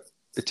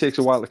it takes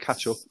a while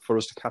for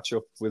us to catch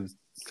up with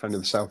kind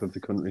of the south of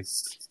the country.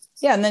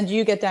 Yeah, and then do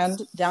you get down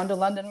to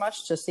London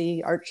much to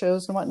see art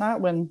shows and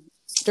whatnot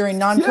during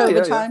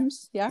non-COVID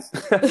times? Yeah.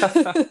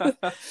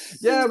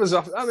 As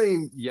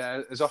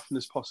often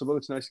as possible.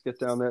 It's nice to get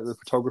down there to the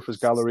photographer's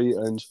gallery,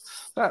 and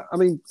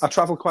I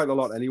travel quite a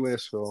lot anyway,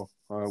 so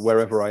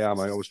wherever I am,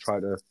 I always try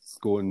to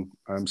go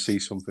and see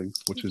something,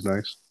 which is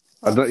nice.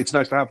 And it's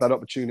nice to have that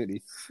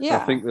opportunity. Yeah,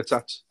 I think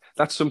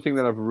that's something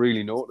that I've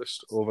really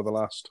noticed over the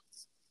last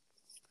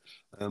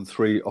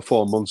 3 or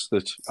 4 months,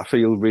 that I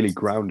feel really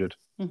grounded.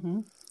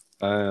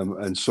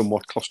 And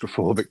somewhat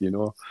claustrophobic,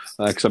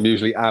 because I'm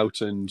usually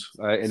out and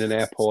in an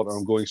airport, or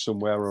I'm going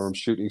somewhere, or I'm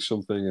shooting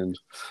something,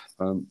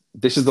 and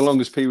this is the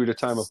longest period of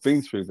time I've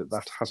been through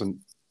that hasn't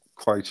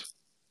quite.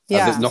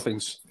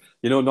 Nothing's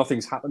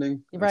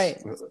happening,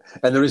 right?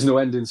 And there is no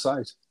end in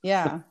sight.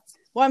 Yeah.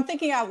 Well, I'm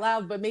thinking out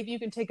loud, but maybe you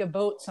can take a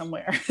boat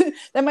somewhere.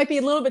 That might be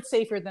a little bit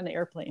safer than an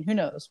airplane. Who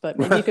knows? But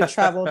maybe you could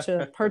travel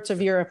to parts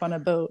of Europe on a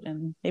boat,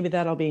 and maybe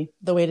that'll be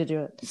the way to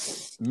do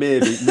it.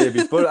 Maybe.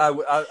 But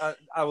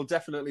I will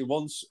definitely,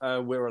 once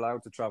we're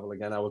allowed to travel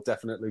again, I will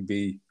definitely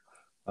be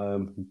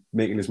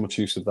making as much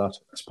use of that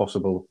as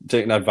possible,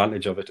 taking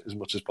advantage of it as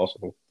much as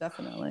possible.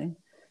 Definitely.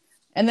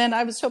 And then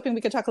I was hoping we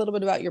could talk a little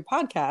bit about your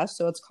podcast.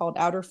 So it's called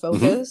Outer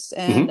Focus.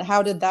 And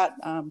how did that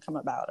come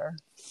about?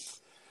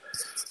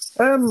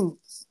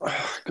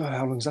 God,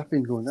 how long has that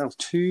been going now?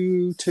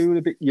 2 and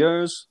a bit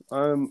years.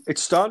 It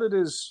started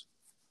as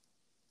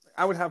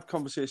I would have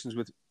conversations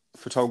with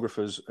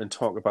photographers and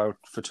talk about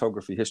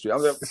photography history.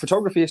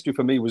 Photography history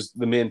for me was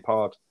the main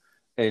part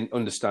in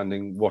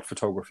understanding what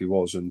photography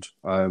was, and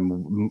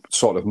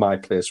sort of my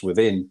place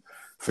within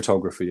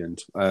photography.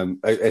 And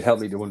it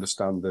helped me to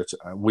understand that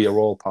we are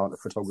all part of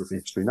photography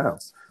history now.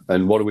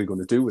 And what are we going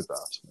to do with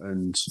that?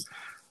 And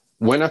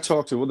when I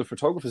talked to other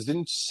photographers, they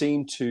didn't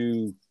seem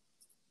to...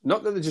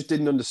 Not that they just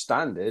didn't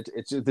understand it,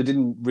 they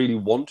didn't really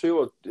want to,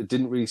 or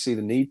didn't really see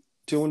the need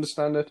to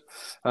understand it.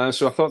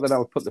 So I thought that I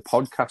would put the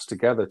podcast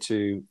together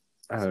to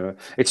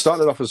It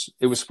started off as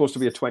it was supposed to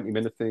be a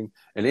 20-minute thing,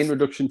 an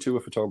introduction to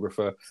a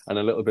photographer and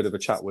a little bit of a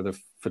chat with a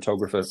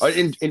photographer,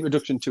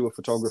 introduction to a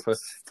photographer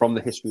from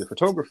the history of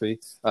photography,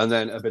 and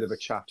then a bit of a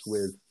chat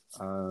with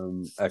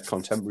a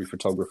contemporary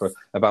photographer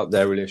about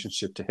their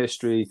relationship to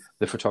history,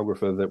 the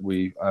photographer that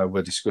we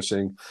were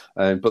discussing.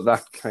 But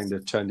that kind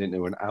of turned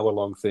into an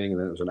hour-long thing, and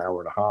then it was an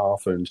hour and a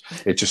half, and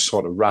it just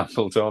sort of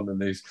rambled on in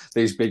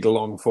these big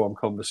long-form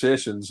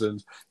conversations.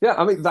 And yeah,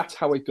 I mean, that's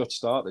how it got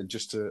started,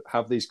 just to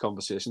have these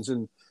conversations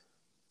and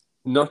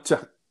not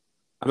to...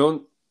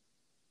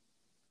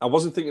 I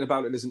wasn't thinking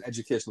about it as an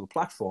educational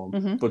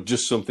platform, but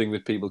just something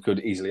that people could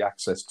easily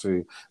access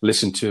to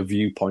listen to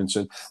viewpoints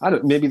and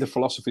maybe the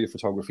philosophy of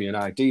photography and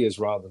ideas,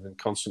 rather than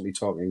constantly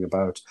talking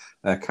about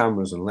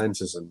cameras and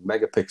lenses and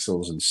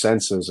megapixels and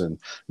sensors and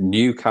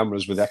new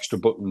cameras with extra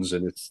buttons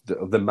and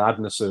the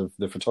madness of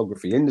the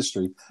photography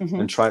industry,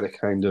 and try to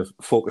kind of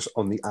focus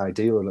on the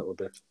idea a little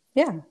bit.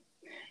 Yeah.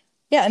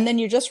 Yeah, and then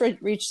you just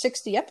reached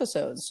 60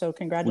 episodes, so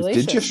congratulations.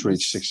 We did just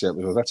reach 60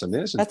 episodes. That's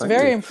amazing. That's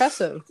very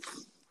impressive.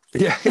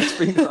 Yeah, it's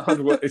been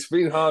hard work. It's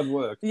been hard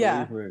work.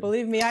 Yeah,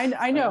 believe me,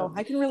 I know.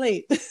 I can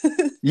relate.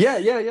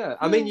 Yeah.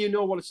 I mean, you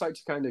know what it's like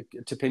to kind of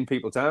to pin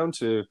people down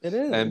to. It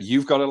is.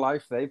 You've got a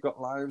life, they've got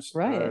lives.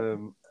 Right.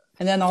 And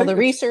then all the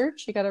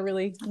research, you got to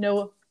really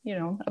know,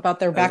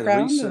 about their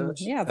background. And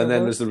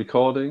then there's the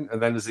recording,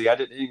 and then there's the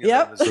editing, and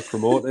then there's the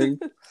promoting.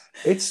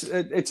 It's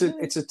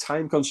a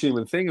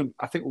time-consuming thing, and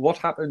I think what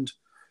happened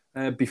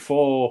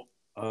before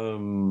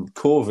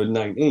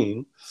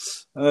COVID-19.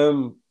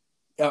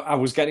 I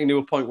was getting to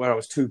a point where I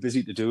was too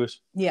busy to do it.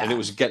 Yeah. And it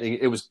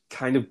was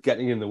kind of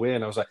getting in the way.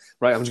 And I was like,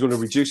 right, I'm just going to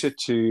reduce it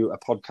to a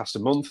podcast a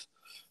month.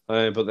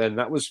 But then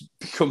that was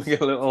becoming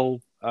a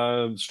little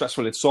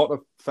stressful. It sort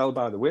of fell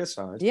by the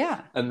wayside.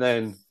 Yeah. And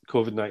then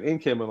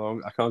COVID-19 came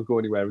along. I can't go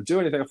anywhere and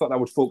do anything. I thought I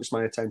would focus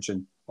my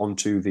attention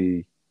onto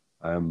the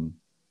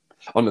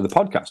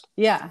podcast.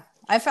 Yeah.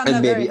 I found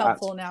that very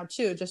helpful now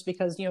too, just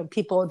because,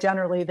 people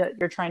generally that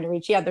you're trying to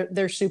reach,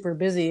 they're super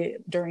busy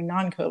during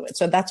non-COVID.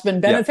 So that's been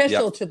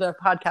beneficial to the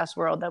podcast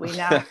world that we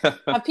now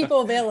have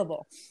people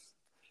available.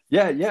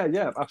 Yeah,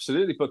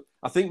 absolutely. But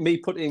I think me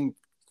putting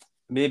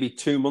maybe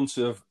 2 months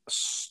of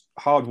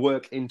hard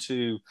work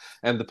into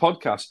the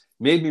podcast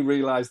made me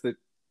realize that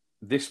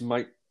this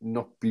might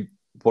not be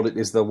what it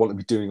is they'll want to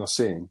be doing or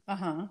saying.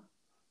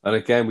 And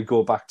again, we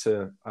go back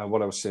to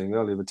what I was saying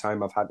earlier, the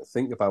time I've had to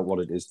think about what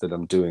it is that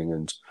I'm doing.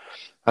 And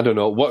I don't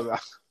know, what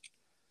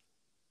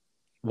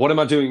am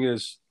I doing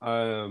as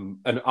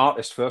an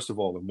artist, first of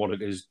all, and what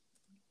it is,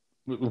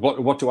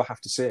 what do I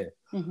have to say?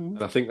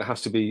 And I think there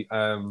has to be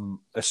a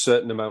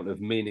certain amount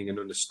of meaning and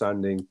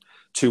understanding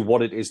to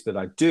what it is that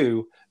I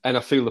do. And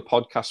I feel the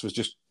podcast was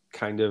just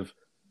kind of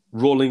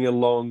rolling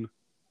along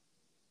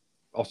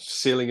or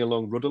sailing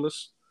along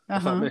rudderless,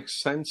 if that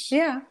makes sense.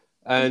 Yeah.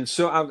 And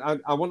so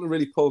I want to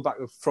really pull back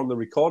from the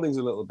recordings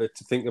a little bit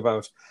to think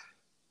about,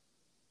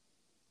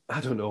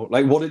 I don't know,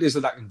 like what it is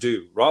that I can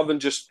do, rather than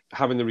just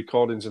having the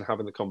recordings and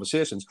having the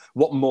conversations.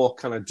 What more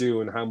can I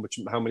do, and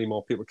how many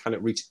more people can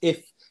it reach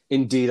if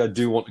indeed I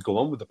do want to go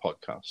on with the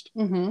podcast?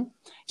 Yeah.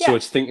 So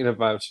it's thinking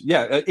about,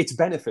 its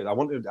benefit. I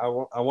want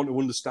to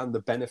understand the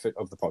benefit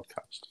of the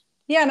podcast.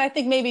 Yeah, and I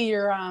think maybe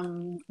you're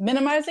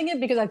minimizing it,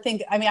 because I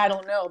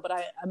don't know, but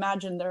I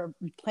imagine there are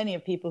plenty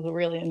of people who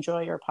really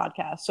enjoy your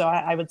podcast. So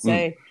I would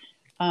say,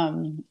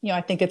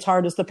 I think it's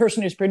hard as the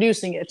person who's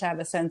producing it to have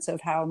a sense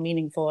of how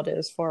meaningful it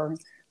is for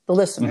the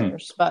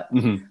listeners. But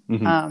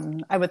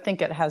I would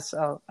think it has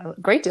a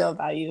great deal of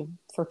value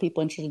for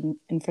people interested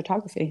in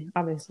photography,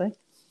 obviously.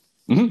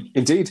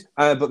 Indeed.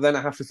 But then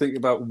I have to think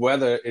about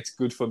whether it's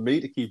good for me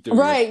to keep doing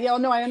it. Right. Yeah,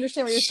 no, I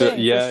understand what you're saying,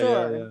 for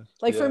sure.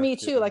 Like for me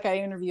too, like I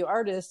interview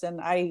artists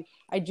and I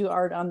do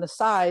art on the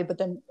side, but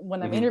then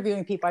when I'm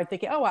interviewing people, I'm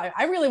thinking,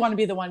 I really want to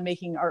be the one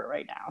making art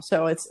right now.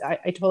 So I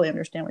totally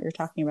understand what you're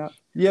talking about.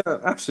 Yeah,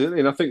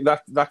 absolutely. And I think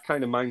that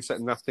kind of mindset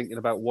and that thinking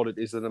about what it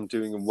is that I'm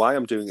doing and why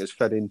I'm doing it is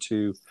fed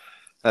into,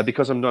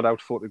 because I'm not out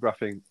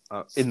photographing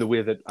in the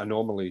way that I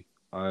normally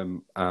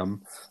I've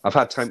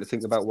had time to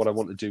think about what I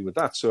want to do with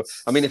that. So,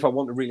 I mean, if I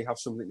want to really have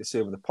something to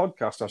say with the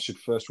podcast, I should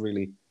first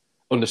really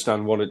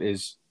understand what it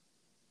is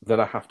that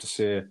I have to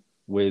say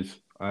with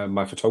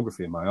my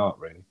photography and my art,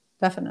 really.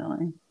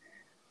 Definitely.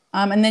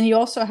 And then you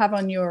also have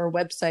on your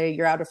website,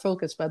 your Out of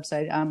Focus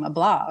website, a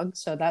blog.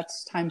 So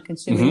that's time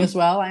consuming as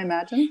well, I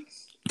imagine.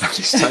 That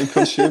is time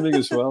consuming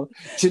as well.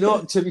 Do you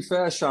know, to be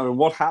fair, Sharon,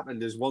 what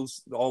happened is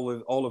once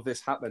all of this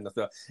happened, I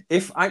thought,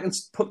 if I can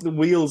put the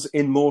wheels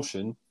in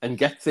motion and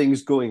get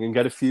things going and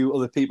get a few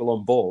other people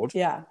on board,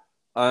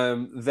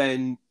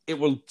 then it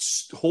will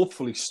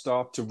hopefully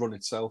start to run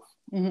itself.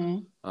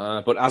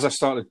 But as I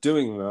started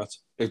doing that,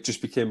 it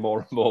just became more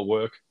and more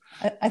work.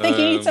 I think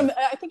you need some.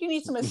 I think you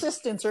need some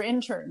assistants or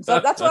interns.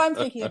 That's what I'm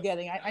thinking of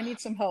getting. I need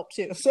some help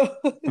too. So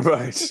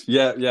right,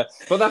 yeah.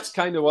 But that's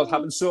kind of what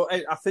happened. So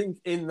I think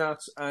in that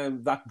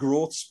that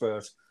growth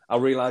spurt, I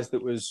realised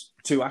that was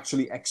to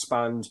actually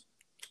expand.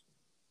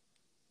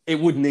 It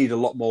would need a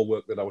lot more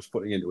work that I was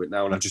putting into it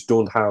now, and I just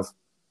don't have.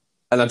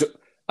 And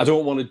I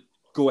don't want to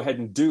go ahead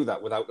and do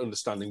that without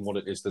understanding what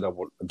it is that I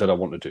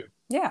want to do.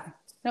 Yeah,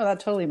 no, that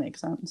totally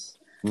makes sense.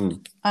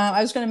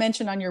 I was going to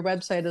mention on your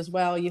website as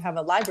well, you have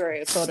a library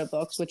of photo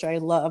books, which I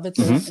love. It's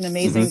an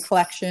amazing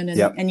collection,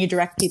 and you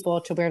direct people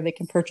to where they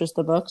can purchase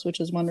the books, which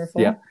is wonderful.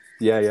 Yeah.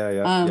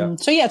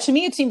 So yeah, to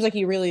me, it seems like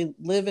you really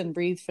live and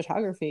breathe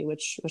photography,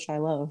 which I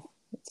love.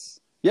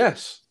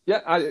 Yes,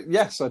 I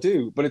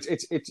do. But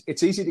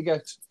it's easy to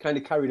get kind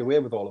of carried away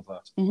with all of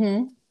that.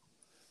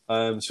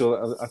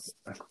 So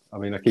I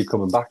mean, I keep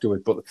coming back to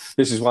it, but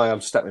this is why I'm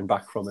stepping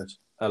back from it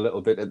a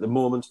little bit at the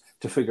moment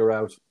to figure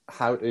out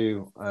how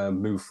to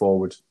move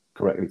forward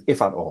correctly,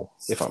 if at all.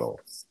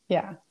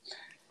 Yeah.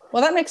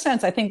 Well, that makes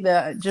sense. I think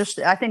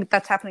I think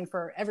that's happening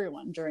for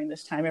everyone during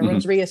this time.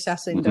 Everyone's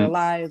reassessing their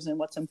lives and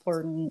what's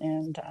important,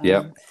 and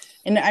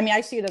I mean, I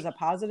see it as a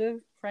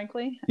positive,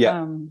 frankly.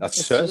 Yeah,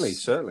 that's certainly.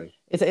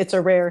 It's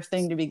a rare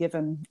thing to be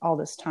given all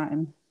this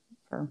time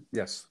for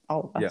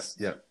all of us.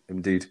 Yeah,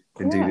 indeed,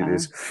 it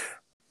is.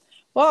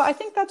 Well, I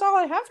think that's all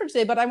I have for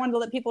today, but I wanted to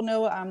let people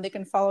know they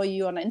can follow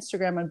you on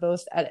Instagram on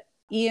both at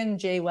Ian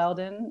J.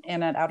 Weldon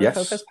and at Outer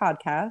Focus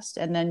Podcast.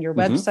 And then your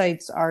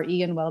websites are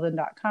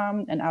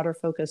ianweldon.com and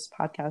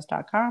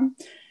outerfocuspodcast.com.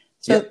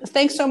 So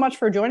thanks so much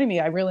for joining me.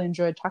 I really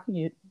enjoyed talking to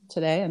you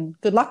today, and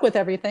good luck with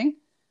everything.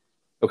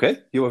 Okay,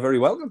 you are very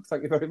welcome.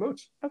 Thank you very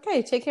much.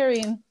 Okay, take care,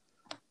 Ian.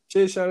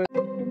 Cheers, Sharon.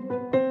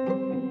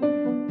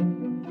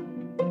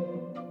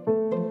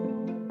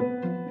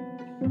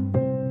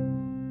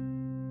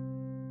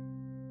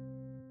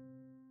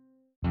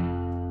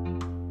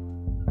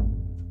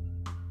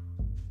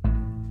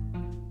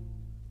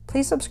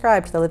 Please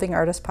subscribe to the Living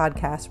Artist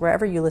Podcast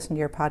wherever you listen to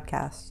your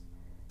podcasts.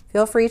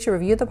 Feel free to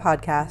review the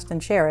podcast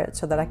and share it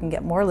so that I can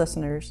get more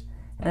listeners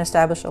and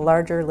establish a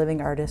larger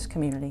living artist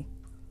community.